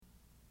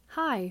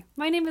Hi,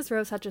 my name is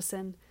Rose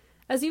Hutchison.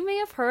 As you may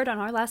have heard on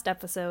our last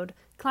episode,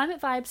 Climate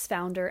Vibes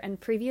founder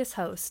and previous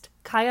host,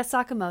 Kaya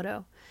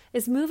Sakamoto,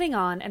 is moving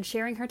on and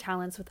sharing her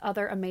talents with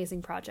other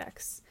amazing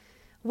projects.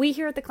 We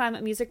here at the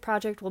Climate Music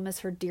Project will miss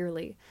her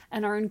dearly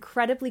and are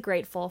incredibly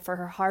grateful for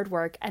her hard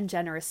work and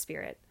generous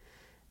spirit.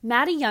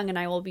 Maddie Young and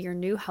I will be your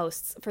new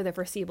hosts for the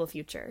foreseeable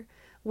future.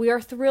 We are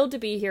thrilled to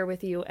be here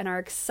with you and are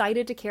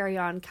excited to carry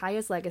on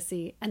Kaya's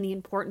legacy and the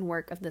important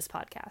work of this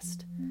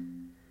podcast.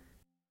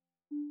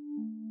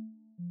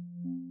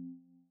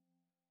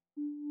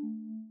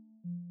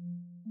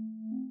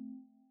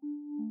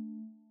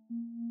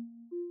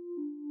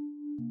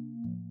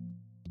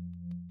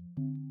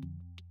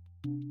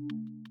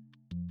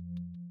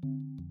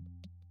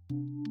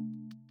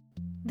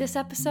 This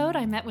episode,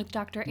 I met with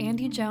Dr.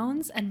 Andy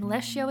Jones and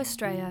Melecio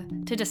Estrella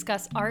to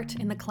discuss art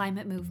in the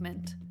climate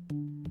movement.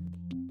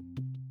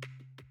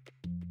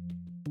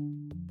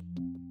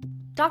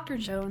 Dr.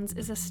 Jones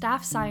is a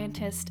staff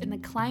scientist in the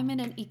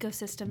Climate and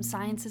Ecosystem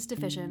Sciences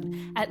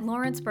Division at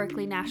Lawrence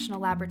Berkeley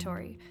National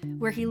Laboratory,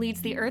 where he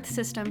leads the Earth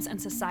Systems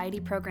and Society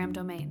program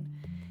domain.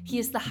 He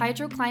is the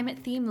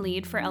hydroclimate theme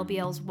lead for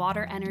LBL's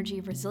Water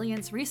Energy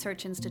Resilience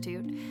Research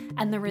Institute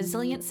and the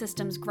Resilient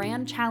Systems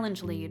Grand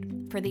Challenge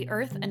lead for the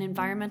Earth and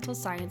Environmental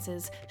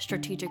Sciences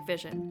Strategic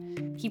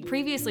Vision. He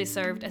previously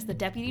served as the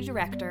deputy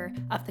director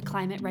of the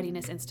Climate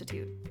Readiness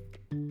Institute.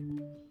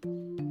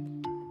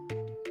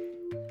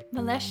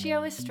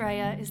 Melecio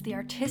Estrella is the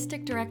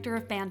artistic director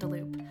of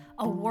Bandaloop,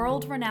 a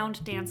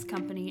world-renowned dance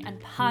company and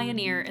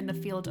pioneer in the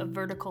field of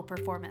vertical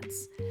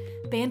performance.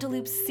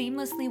 Bandaloop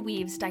seamlessly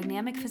weaves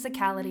dynamic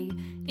physicality,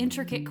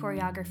 intricate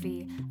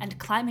choreography, and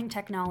climbing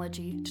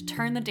technology to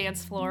turn the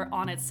dance floor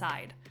on its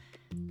side.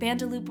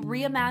 Bandaloop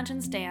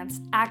reimagines dance,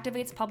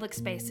 activates public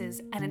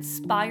spaces, and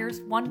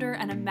inspires wonder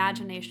and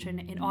imagination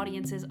in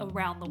audiences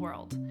around the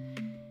world.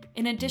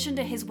 In addition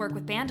to his work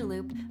with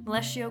Bandaloop,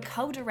 Melecio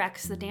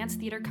co-directs the dance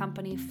theater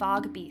company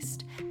Fog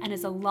Beast and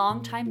is a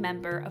longtime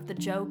member of the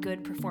Joe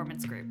Good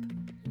Performance Group.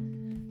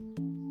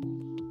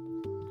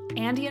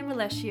 Andy and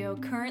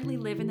Melecio currently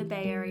live in the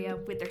Bay Area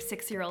with their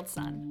 6-year-old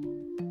son.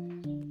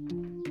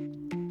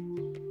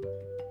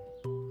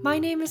 My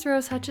name is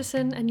Rose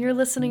Hutchison, and you're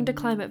listening to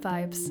Climate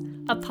Vibes,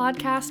 a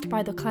podcast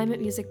by the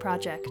Climate Music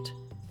Project.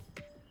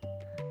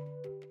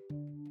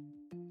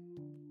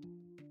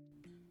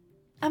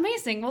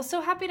 Amazing. Well,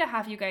 so happy to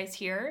have you guys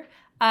here.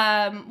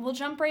 We'll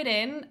jump right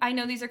in. I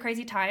know these are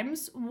crazy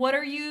times. What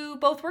are you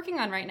both working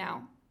on right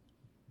now?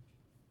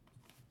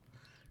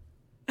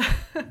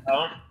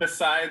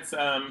 Besides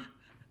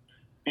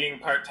being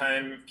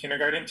part-time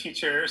kindergarten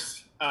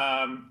teachers,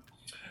 I'm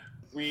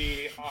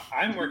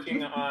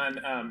working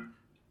on.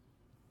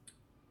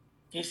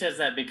 He says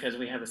that because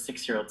we have a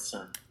 6-year-old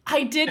son.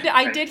 I did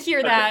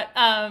hear that.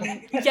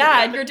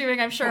 Yeah, and you're doing,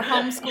 I'm sure,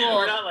 homeschool.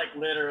 We're not like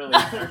literally.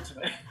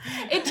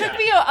 It took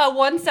me a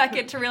 1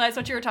 second to realize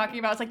what you were talking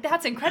about. I was like,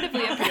 that's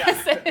incredibly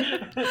impressive.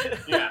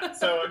 Yeah.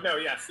 So no,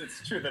 yes,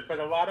 it's true that, but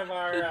a lot of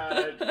our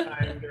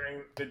time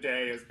during the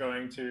day is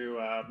going to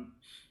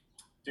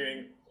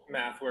doing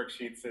math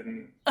worksheets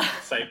and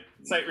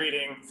sight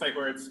reading, sight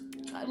words.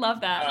 I love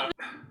that.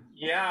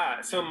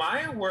 Yeah. So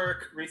my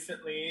work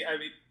recently,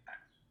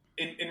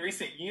 in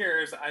recent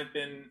years, I've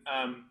been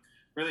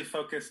really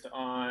focused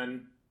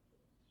on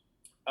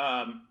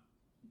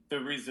the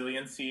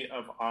resiliency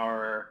of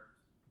our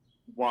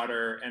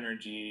water,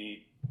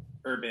 energy,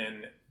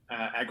 urban,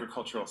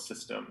 agricultural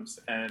systems.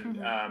 And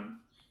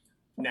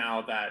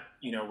now that,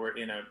 we're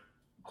in a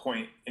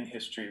point in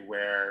history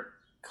where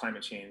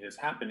climate change is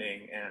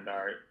happening and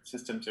our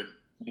systems are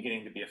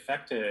beginning to be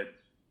affected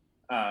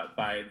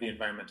by the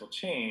environmental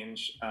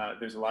change,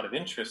 there's a lot of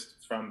interest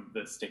from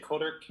the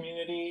stakeholder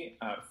community,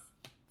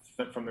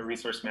 from the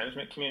resource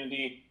management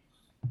community,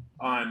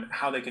 on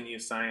how they can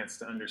use science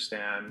to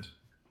understand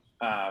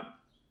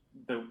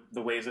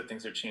the ways that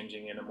things are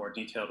changing in a more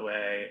detailed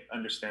way,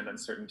 understand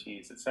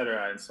uncertainties, et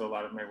cetera. And so a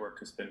lot of my work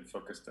has been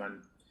focused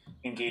on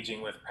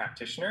engaging with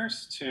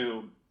practitioners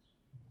to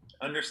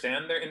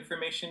understand their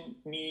information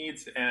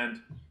needs and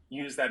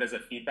use that as a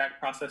feedback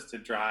process to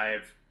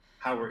drive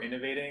how we're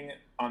innovating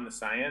on the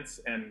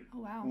science and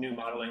new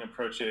modeling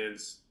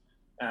approaches,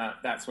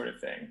 that sort of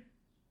thing.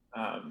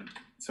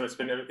 So it's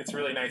a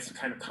really nice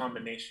kind of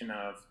combination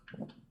of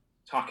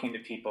talking to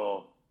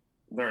people,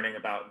 learning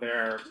about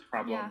their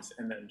problems,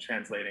 and then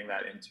translating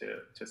that into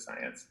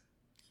science.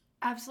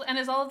 Absolutely. And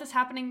is all of this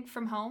happening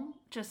from home?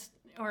 Do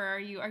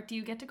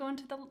you get to go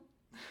into the?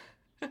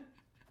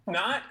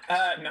 Not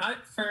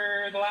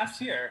for the last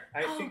year.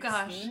 I think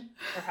soon,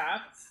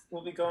 perhaps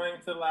we'll be going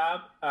to the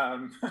lab.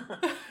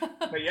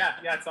 But yeah,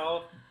 it's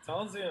all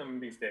Zoom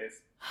these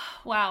days.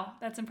 Wow,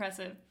 that's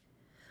impressive.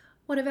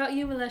 What about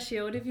you,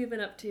 Melecio? What have you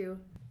been up to?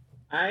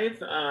 I've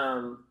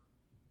been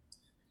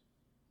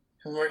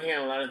working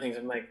on a lot of things.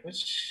 I'm like, which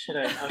should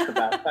I talk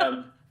about?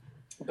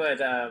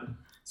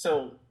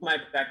 So my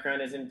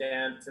background is in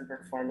dance and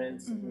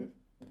performance. Mm-hmm. And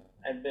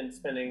I've been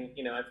spending,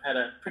 I've had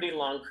a pretty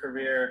long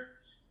career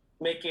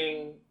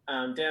making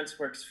dance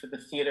works for the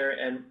theater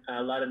and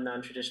a lot of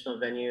non-traditional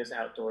venues,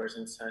 outdoors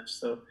and such.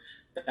 So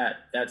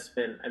that's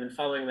been, I've been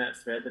following that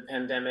thread. The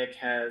pandemic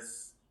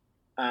has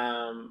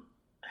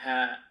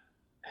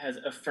has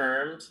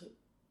affirmed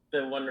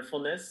the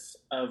wonderfulness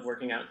of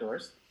working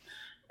outdoors.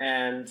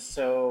 And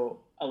so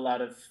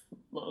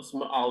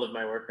all of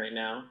my work right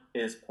now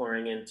is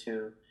pouring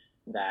into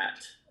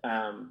that.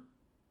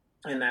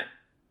 And that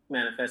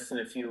manifests in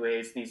a few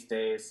ways these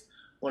days.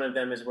 One of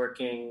them is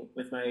working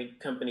with my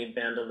company,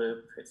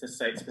 Bandaloop. It's a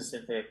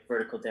site-specific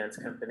vertical dance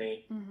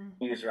company.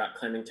 We use rock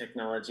climbing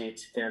technology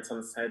to dance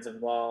on the sides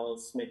of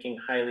walls, making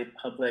highly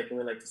public, and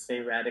we like to say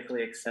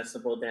radically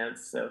accessible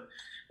dance. So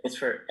it's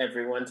for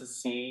everyone to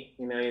see.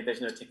 There's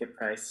no ticket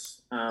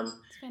price. It's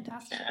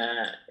fantastic.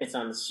 It's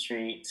on the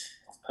street.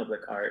 It's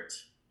public art.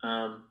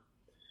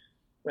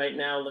 Right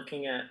now,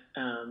 looking at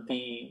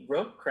the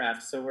rope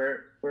craft. So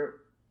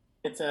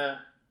it's a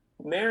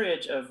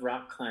marriage of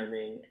rock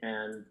climbing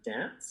and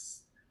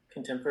dance,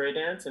 contemporary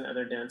dance and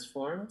other dance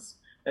forms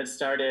that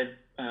started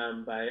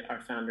by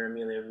our founder,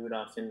 Amelia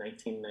Rudolph, in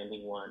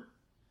 1991.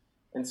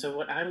 And so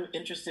what I'm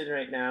interested in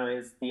right now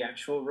is the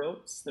actual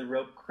ropes, the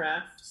rope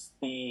crafts,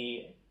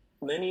 the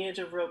lineage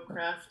of rope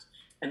craft,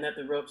 and that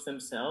the ropes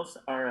themselves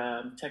are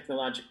a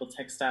technological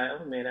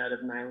textile made out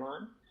of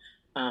nylon.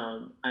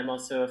 I'm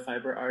also a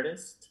fiber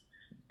artist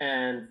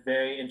and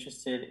very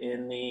interested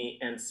in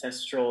the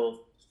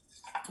ancestral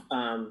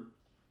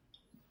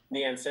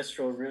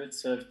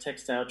roots of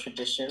textile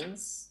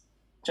traditions,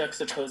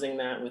 juxtaposing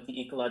that with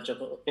the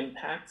ecological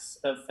impacts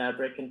of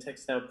fabric and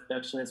textile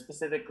production, and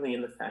specifically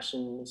in the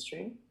fashion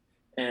industry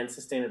and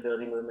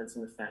sustainability movements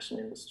in the fashion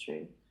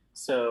industry.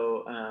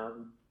 So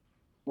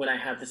when I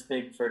have this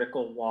big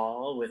vertical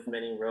wall with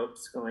many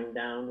ropes going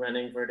down,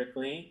 running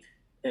vertically,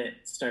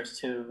 it starts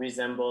to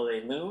resemble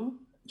a loom,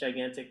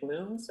 gigantic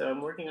loom. So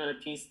I'm working on a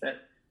piece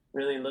that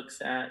really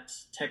looks at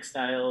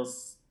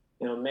textiles,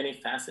 many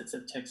facets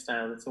of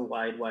textile. It's a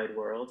wide, wide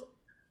world.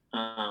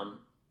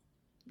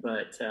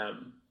 But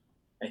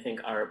I think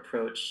our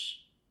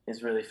approach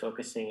is really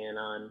focusing in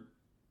on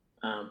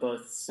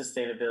both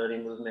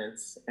sustainability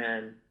movements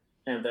and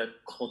the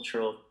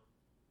cultural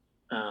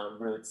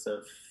roots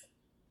of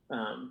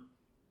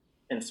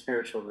and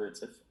spiritual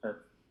roots of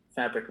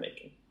fabric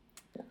making.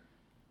 Yeah.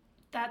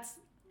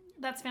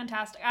 That's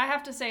fantastic. I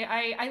have to say,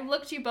 I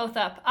looked you both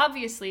up,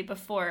 obviously,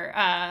 before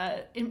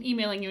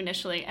emailing you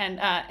initially, and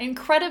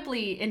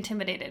incredibly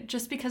intimidated,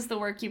 just because the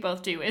work you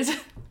both do is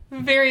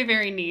very,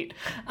 very neat.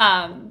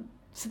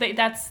 So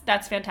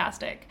that's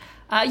fantastic.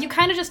 You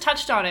kind of just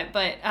touched on it,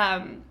 but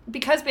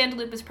because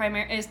Bandaloop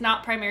is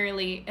not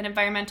primarily an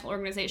environmental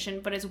organization,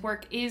 but his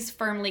work is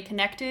firmly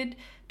connected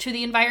to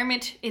the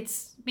environment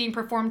it's being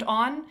performed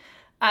on,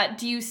 can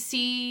you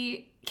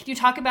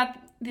talk about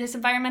this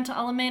environmental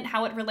element,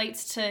 how it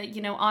relates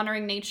to,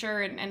 honoring nature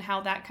and how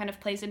that kind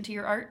of plays into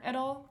your art at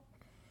all?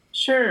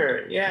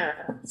 Sure, yeah.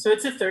 So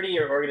it's a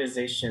 30-year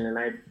organization, and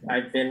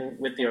I've been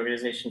with the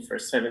organization for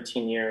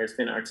 17 years,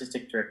 been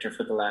artistic director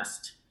for the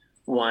last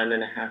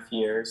 1.5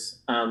 years.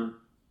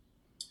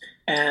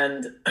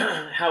 And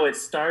how it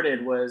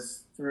started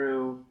was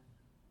through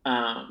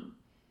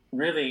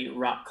really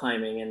rock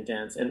climbing and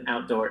dance and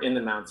outdoor in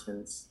the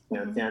mountains,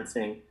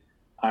 dancing.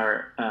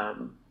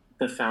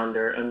 The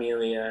founder,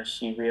 Amelia,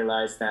 she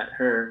realized that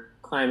her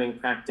climbing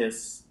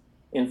practice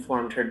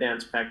informed her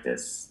dance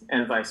practice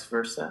and vice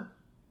versa.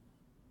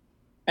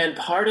 And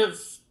part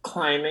of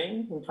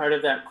climbing and part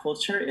of that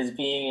culture is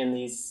being in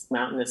these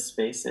mountainous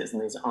spaces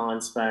and these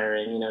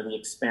awe-inspiring, the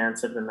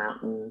expanse of the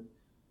mountain,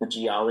 the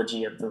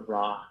geology of the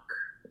rock,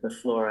 the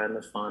flora and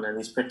the fauna,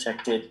 these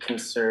protected,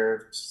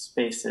 conserved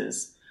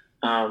spaces.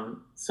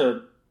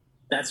 So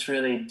that's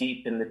really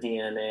deep in the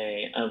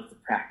DNA of the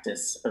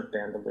practice of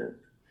Bandaloop.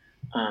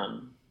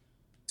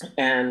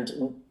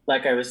 And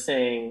like I was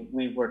saying,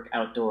 we work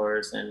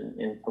outdoors and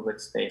in public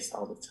space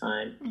all the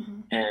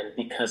time. And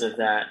because of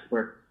that,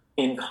 we're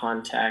in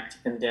contact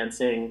and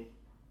dancing.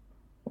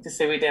 To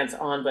say we dance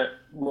on, but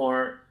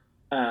more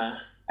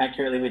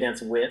accurately, we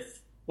dance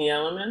with the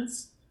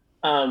elements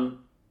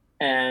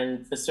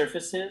and the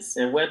surfaces.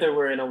 And whether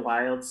we're in a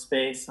wild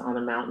space on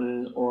a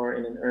mountain or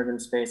in an urban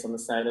space on the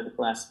side of a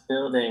glass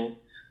building,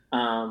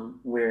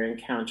 we're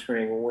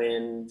encountering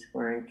wind,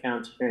 we're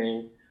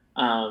encountering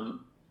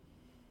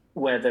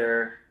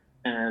weather,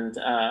 and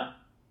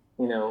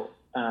we're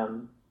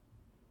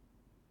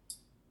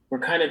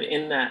kind of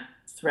in that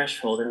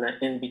threshold, in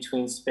that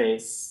in-between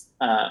space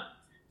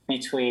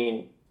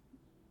between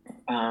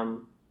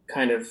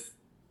kind of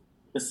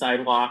the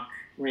sidewalk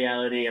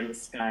reality and the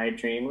sky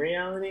dream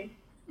reality,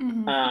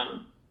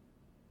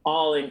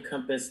 all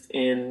encompassed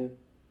in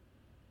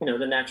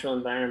the natural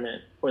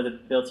environment or the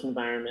built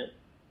environment.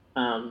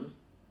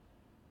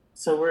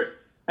 So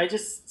I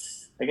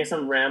guess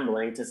I'm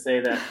rambling to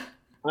say that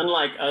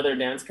unlike other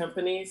dance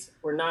companies,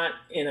 we're not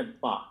in a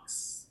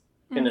box,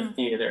 in a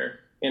theater,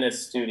 in a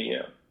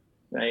studio,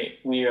 right?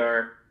 We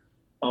are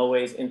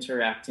always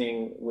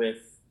interacting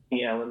with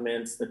the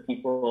elements, the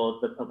people,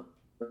 the public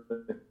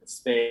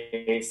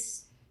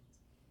space,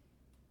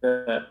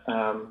 the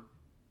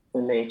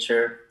the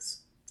nature.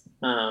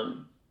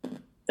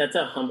 That's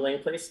a humbling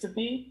place to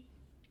be.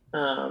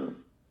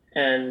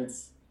 And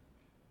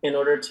in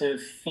order to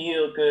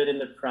feel good in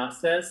the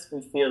process,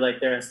 we feel like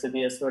there has to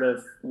be a sort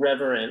of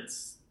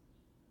reverence,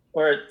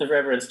 or the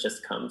reverence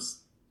just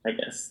comes, I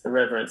guess. The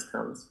reverence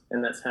comes,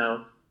 and that's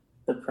how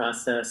the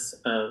process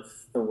of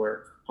the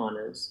work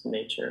honors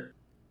nature.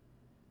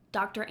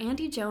 Dr.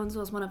 Andy Jones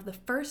was one of the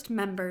first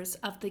members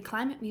of the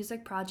Climate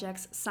Music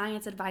Project's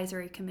Science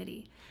Advisory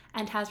Committee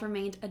and has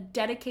remained a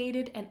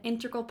dedicated and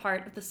integral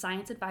part of the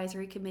Science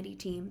Advisory Committee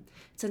team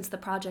since the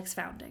project's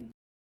founding.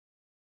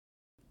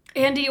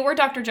 Andy or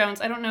Dr.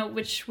 Jones, I don't know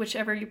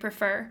whichever you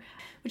prefer.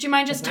 Would you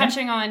mind just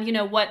touching on,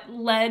 what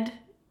led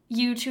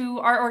you to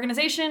our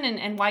organization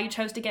and why you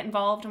chose to get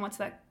involved and what's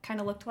that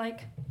kind of looked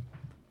like?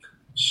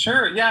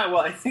 Sure. Yeah. Well,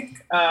 I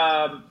think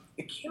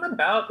it came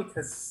about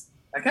because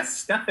I guess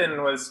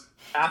Stefan was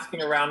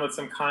asking around with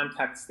some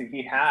contacts that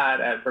he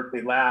had at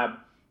Berkeley Lab,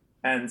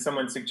 and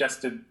someone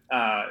suggested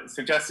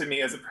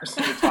me as a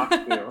person to talk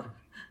to.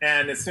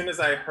 And as soon as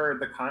I heard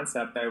the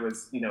concept, I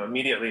was,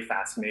 immediately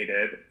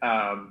fascinated.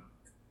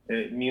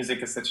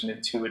 Music is such an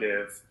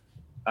intuitive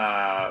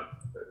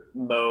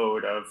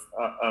mode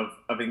of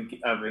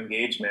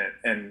engagement,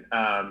 and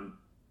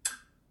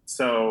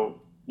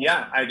so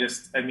yeah, I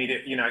just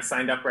immediately, I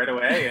signed up right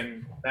away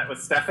and met with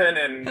Stefan,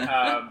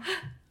 and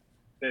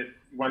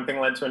one thing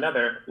led to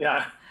another.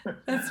 Yeah.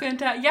 That's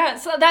fantastic. Yeah,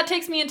 so that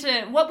takes me into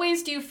what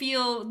ways do you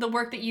feel the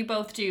work that you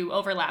both do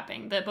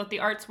overlapping, both the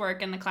arts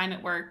work and the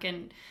climate work,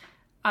 and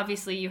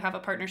obviously you have a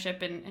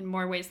partnership in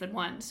more ways than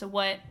one. So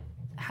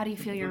how do you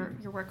feel your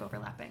work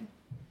overlapping?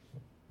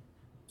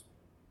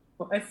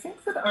 Well, I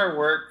think that our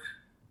work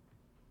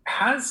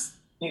has,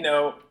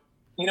 on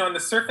the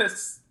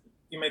surface,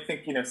 you might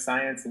think,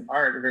 science and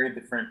art are very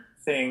different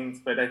things,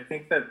 but I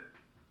think that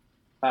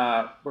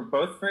we're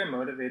both very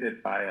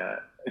motivated by a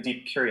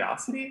deep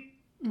curiosity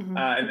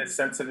and a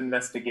sense of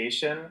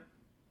investigation,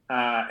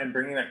 and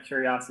bringing that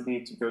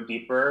curiosity to go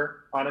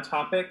deeper on a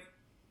topic.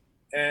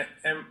 And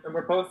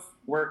we're both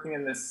working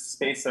in this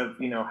space of,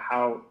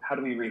 how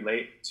do we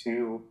relate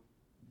to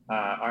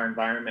our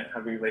environment? How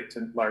do we relate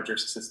to larger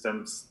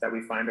systems that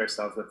we find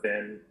ourselves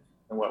within?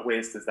 In what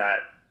ways does that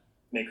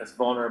make us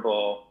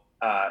vulnerable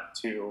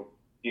to,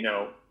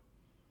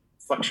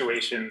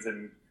 fluctuations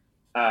and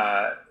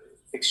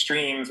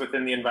extremes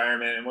within the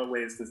environment? In what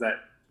ways does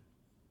that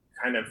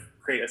kind of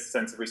create a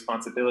sense of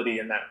responsibility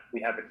and that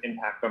we have an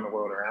impact on the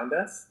world around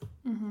us?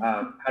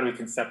 How do we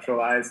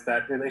conceptualize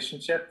that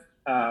relationship?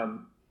 So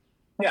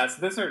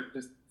those are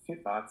just a few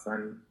thoughts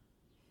on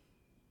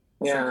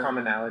some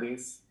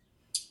commonalities.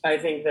 I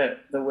think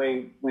that the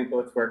way we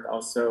both work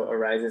also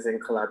arises in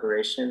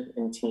collaboration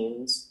in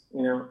teams,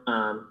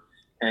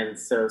 and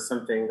so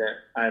something that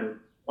I'm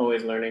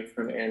always learning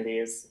from Andy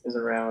is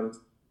around,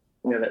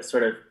 that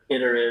sort of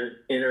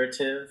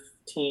iterative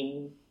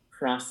team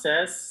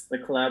process, the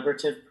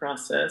collaborative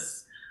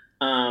process.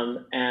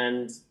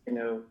 And,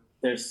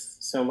 there's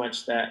so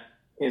much that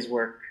his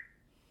work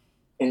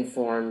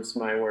informs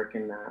my work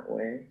in that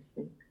way.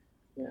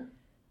 Yeah.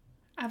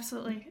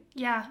 Absolutely.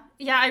 Yeah.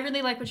 Yeah. I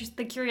really like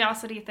the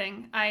curiosity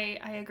thing. I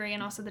agree.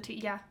 And also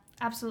yeah,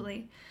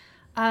 absolutely.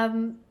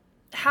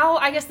 How,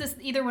 I guess this,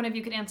 either one of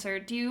you could answer.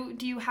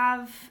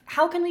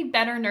 How can we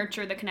better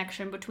nurture the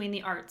connection between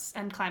the arts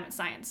and climate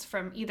science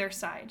from either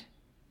side?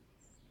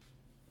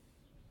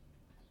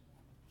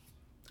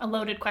 A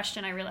loaded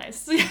question, I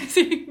realize.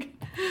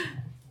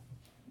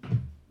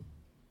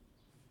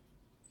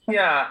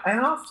 Yeah, I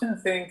often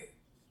think,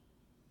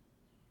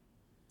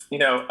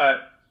 I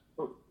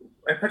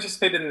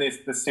participated in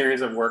this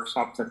series of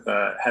workshops at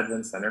the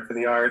Headland Center for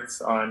the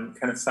Arts on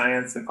kind of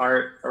science and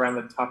art around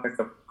the topic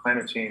of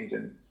climate change.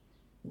 And,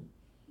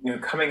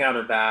 coming out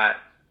of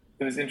that,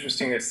 it was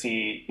interesting to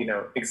see,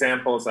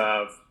 examples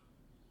of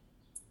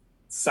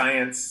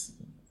science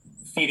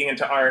feeding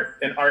into art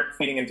and art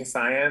feeding into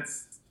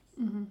science.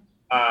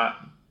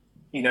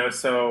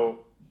 So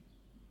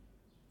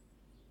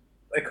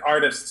like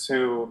artists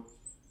who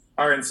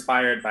are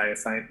inspired by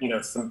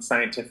some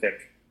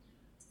scientific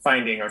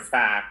finding or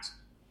fact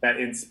that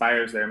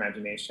inspires their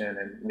imagination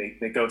and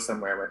they go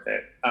somewhere with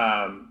it.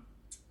 And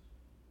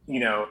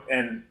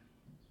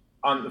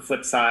on the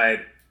flip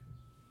side,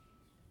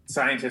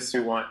 scientists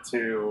who want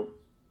to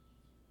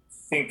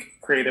think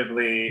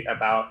creatively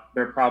about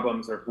their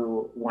problems or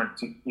who want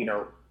to,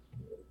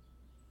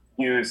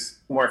 use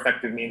more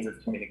effective means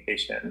of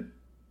communication.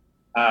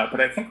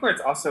 But I think where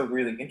it's also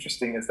really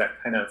interesting is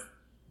that kind of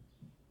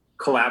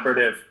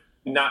collaborative,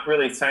 not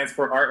really science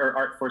for art or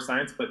art for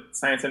science, but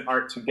science and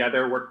art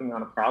together working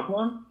on a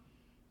problem.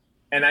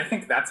 And I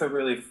think that's a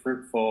really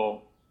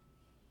fruitful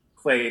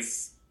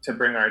place to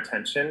bring our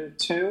attention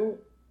to.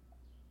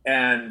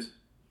 And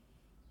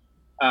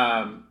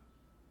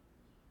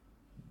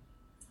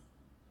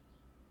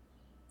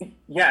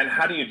and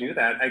how do you do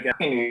that? I guess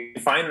you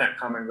find that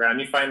common ground,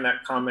 you find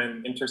that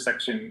common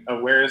intersection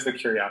of where is the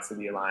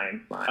curiosity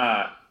line,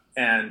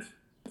 and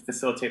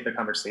facilitate the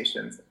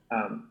conversations.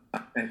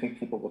 I think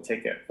people will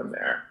take it from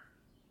there.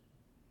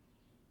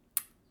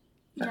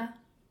 Yeah.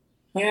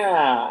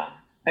 Yeah,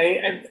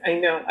 I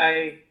know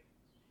I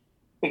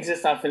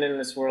exist often in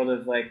this world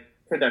of like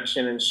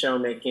production and show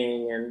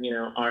making and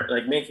art,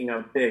 like making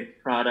a big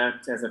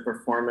product as a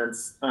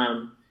performance,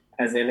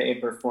 as in a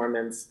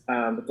performance.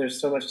 But there's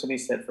so much to be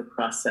said for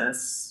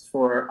process,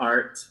 for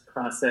art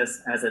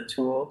process as a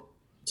tool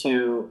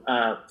to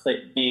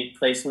be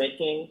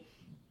placemaking,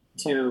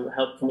 to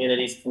help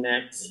communities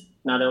connect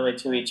not only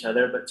to each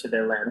other but to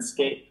their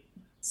landscape.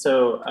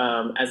 So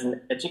as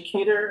an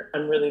educator,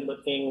 I'm really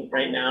looking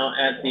right now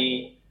at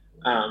the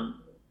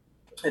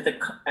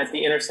at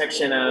the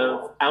intersection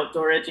of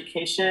outdoor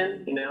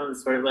education,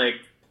 sort of like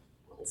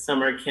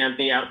summer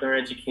campy outdoor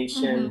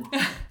education,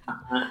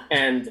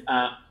 and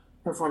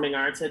performing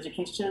arts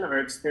education or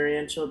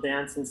experiential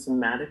dance and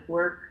somatic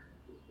work,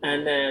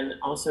 and then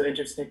also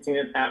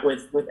intersecting that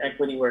with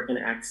equity work and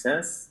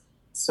access.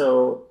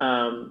 So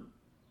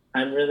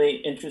I'm really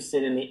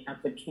interested in the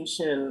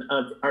application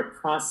of art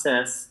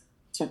process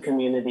to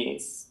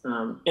communities,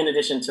 in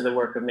addition to the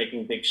work of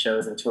making big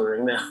shows and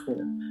touring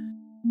them.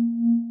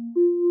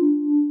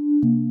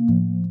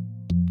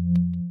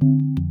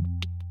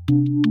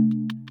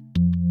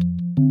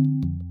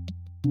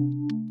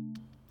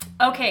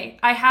 Okay,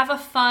 I have a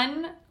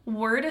fun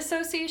word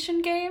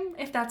association game,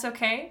 if that's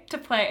okay, to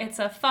play. It's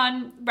a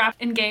fun rap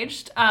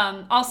engaged.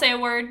 I'll say a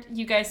word,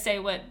 you guys say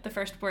what the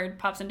first word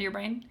pops into your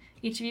brain.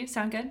 Each of you,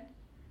 sound good?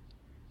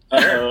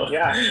 Uh-oh.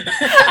 Yeah.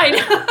 I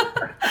know.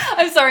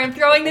 I'm sorry, I'm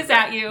throwing this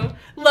at you.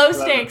 Low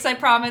stakes, I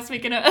promise we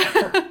can...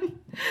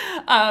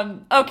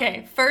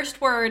 okay, first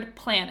word,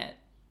 planet.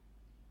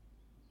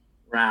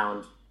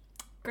 Round.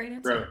 Great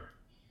answer. Growth.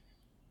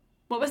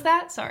 What was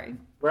that? Sorry.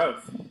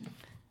 Growth.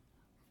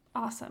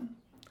 Awesome.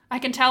 I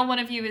can tell one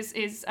of you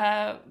is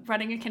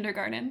running a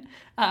kindergarten.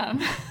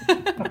 And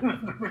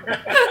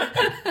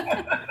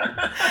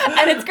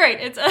it's great.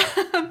 It's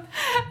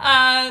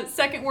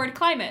second word,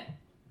 climate.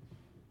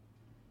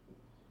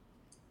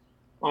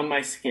 On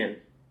my skin.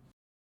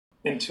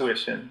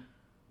 Intuition.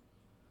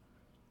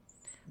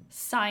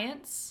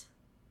 Science.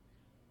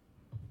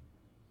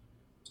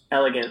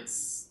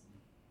 Elegance.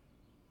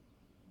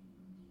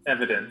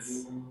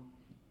 Evidence.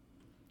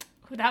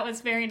 That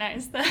was very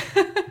nice.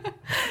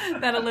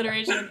 That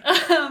alliteration.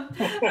 All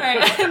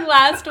right. And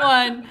last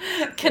one,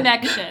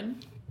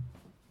 connection.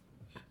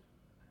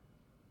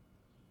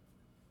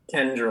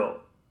 Tendril.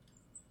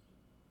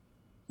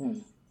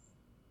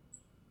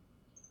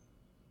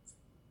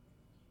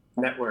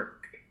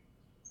 Network.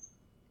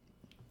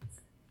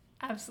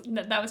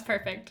 Absolutely. That was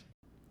perfect.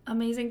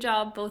 Amazing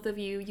job, both of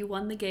you. You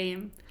won the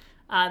game.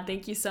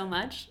 Thank you so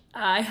much.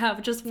 I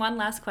have just one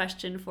last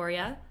question for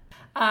you.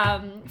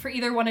 For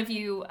either one of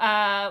you,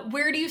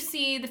 where do you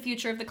see the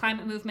future of the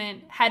climate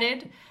movement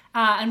headed?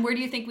 And where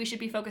do you think we should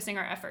be focusing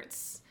our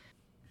efforts?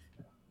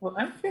 Well,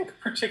 I think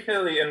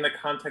particularly in the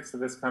context of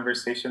this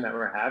conversation that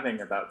we're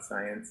having about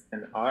science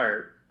and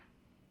art,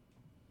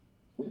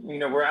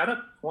 we're at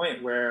a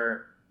point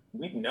where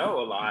we know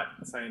a lot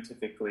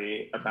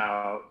scientifically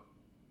about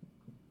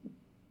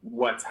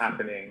what's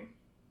happening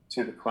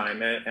to the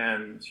climate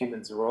and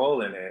humans'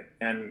 role in it.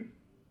 And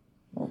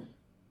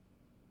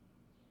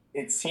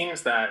it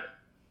seems that,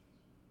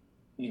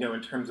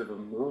 in terms of a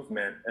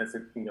movement, as a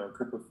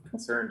group of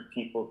concerned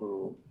people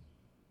who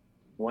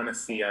want to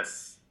see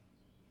us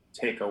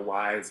take a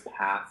wise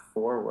path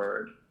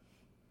forward,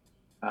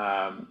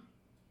 that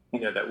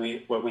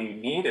what we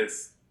need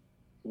is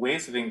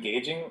ways of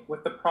engaging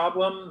with the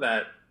problem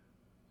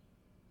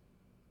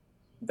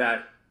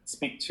that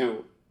speak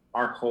to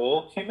our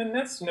whole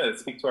humanness, that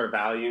speak to our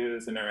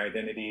values and our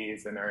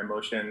identities and our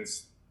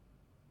emotions.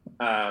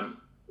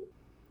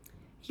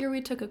 Here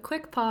we took a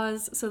quick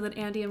pause so that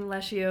Andy and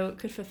Melecio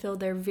could fulfill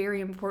their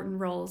very important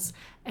roles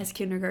as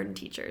kindergarten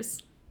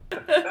teachers.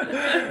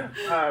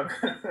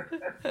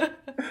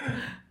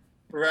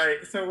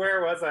 Right. So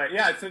where was I?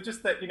 Yeah. So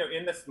just that,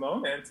 in this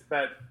moment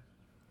that,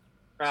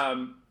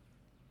 the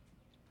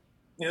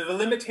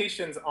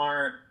limitations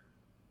aren't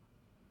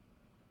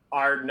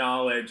our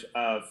knowledge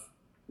of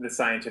the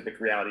scientific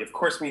reality. Of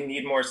course, we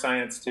need more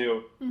science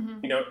to,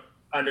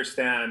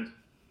 understand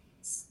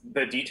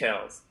the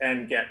details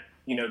and get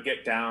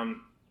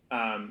down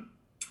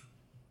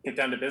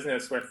to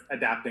business with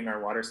adapting our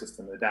water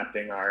system,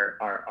 adapting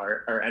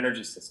our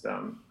energy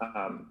system,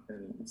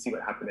 and see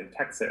what happened in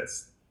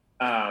Texas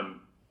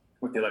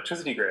with the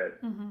electricity grid.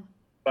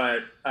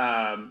 But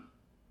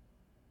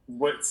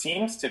what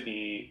seems to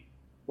be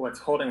what's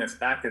holding us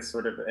back is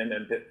sort of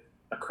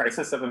a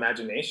crisis of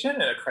imagination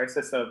and a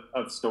crisis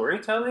of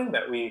storytelling,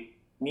 that we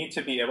need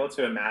to be able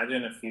to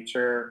imagine a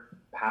future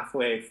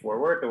pathway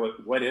forward.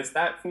 What is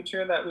that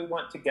future that we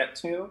want to get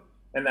to?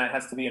 And that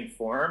has to be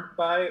informed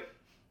by,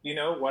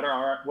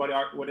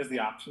 what is the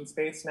option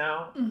space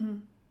now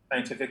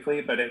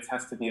scientifically, but it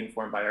has to be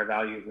informed by our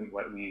values and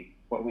what we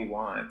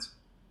want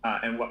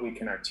and what we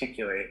can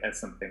articulate as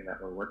something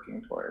that we're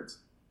working towards.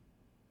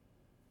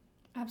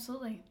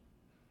 Absolutely.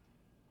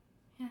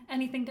 Yeah.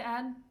 Anything to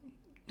add?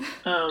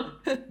 Yeah,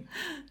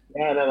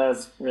 no, that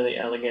was really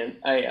elegant.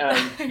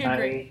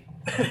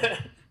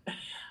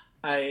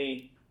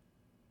 I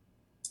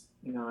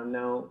I'm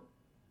no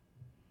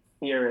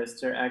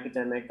theorist or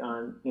academic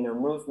on,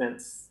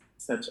 movements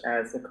such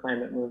as the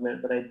climate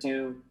movement, but I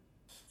do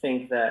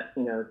think that,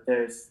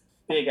 there's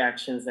big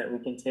actions that we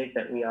can take,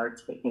 that we are,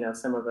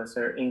 some of us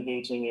are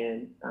engaging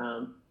in,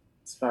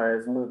 as far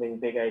as moving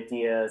big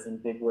ideas in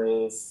big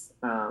ways,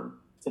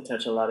 to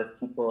touch a lot of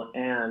people.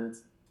 And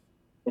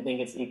I think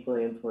it's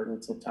equally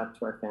important to talk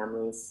to our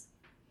families,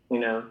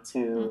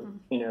 to,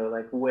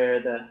 like where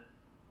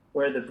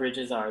the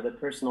bridges are, the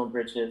personal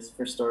bridges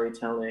for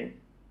storytelling,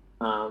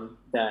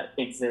 that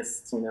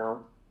exist,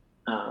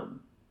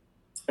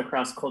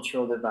 across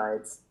cultural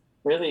divides.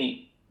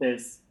 Really,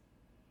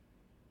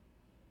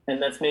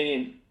 and that's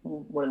maybe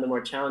one of the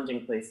more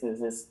challenging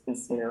places is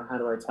how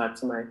do I talk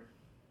to my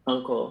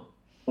uncle,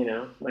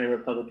 my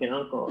Republican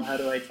uncle? How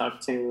do I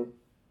talk to,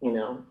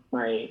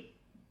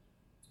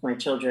 my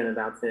children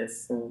about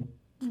this and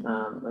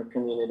my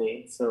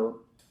community? So,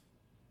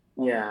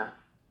 yeah,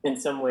 in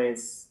some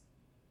ways,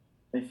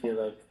 I feel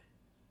like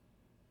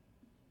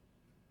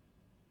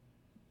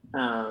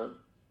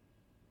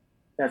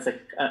that's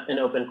an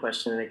open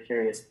question and a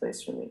curious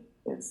place for me.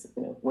 Is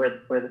where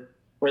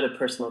the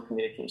personal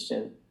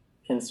communication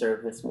can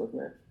serve this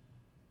movement.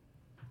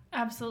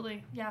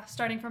 Absolutely, yeah.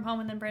 Starting from home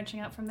and then branching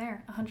out from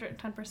there,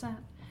 110%.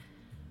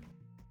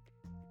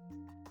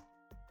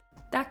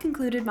 That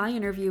concluded my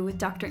interview with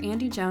Dr.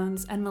 Andy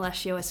Jones and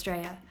Melecio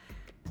Estrella.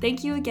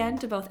 Thank you again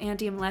to both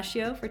Andy and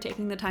Melecio for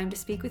taking the time to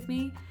speak with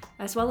me,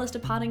 as well as to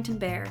Poddington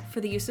Bear for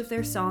the use of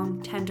their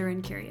song, Tender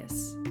and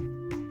Curious.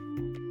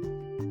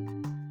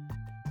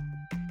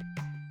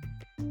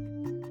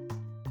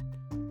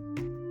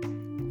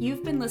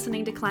 You've been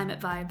listening to Climate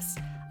Vibes,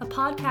 a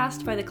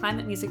podcast by the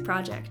Climate Music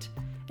Project,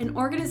 an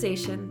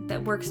organization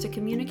that works to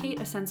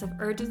communicate a sense of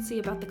urgency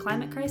about the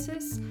climate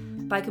crisis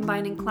by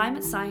combining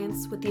climate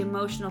science with the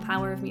emotional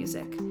power of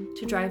music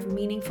to drive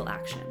meaningful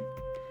action.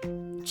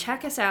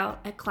 Check us out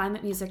at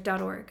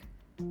climatemusic.org.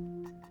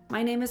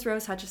 My name is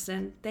Rose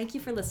Hutchison. Thank you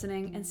for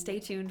listening, and stay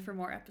tuned for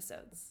more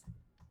episodes.